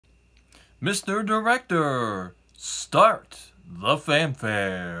Mr. Director, start the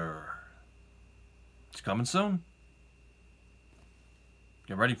fanfare. It's coming soon.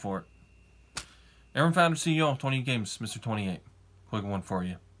 Get ready for it. Aaron, founder, CEO of 28 Games, Mr. 28. Quick one for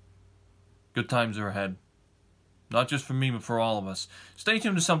you. Good times are ahead. Not just for me, but for all of us. Stay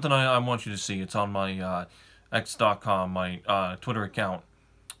tuned to something I want you to see. It's on my x.com, my Twitter account.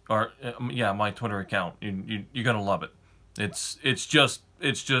 Or, yeah, my Twitter account. You're going to love it. It's just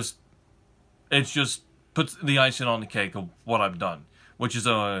puts the icing on the cake of what I've done, which is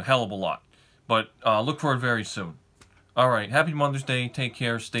a hell of a lot. But look for it very soon. All right, happy Mother's Day. Take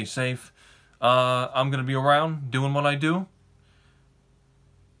care. Stay safe. I'm going to be around doing what I do.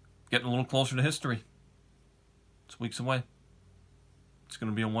 Getting a little closer to history. It's weeks away. It's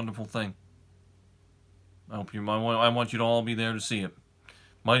going to be a wonderful thing. I want you to all be there to see it.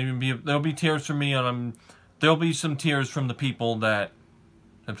 Might even be there'll be tears from me, and there'll be some tears from the people that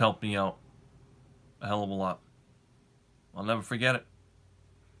have helped me out a hell of a lot. I'll never forget it.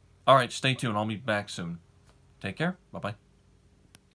 All right, stay tuned. I'll be back soon. Take care. Bye-bye.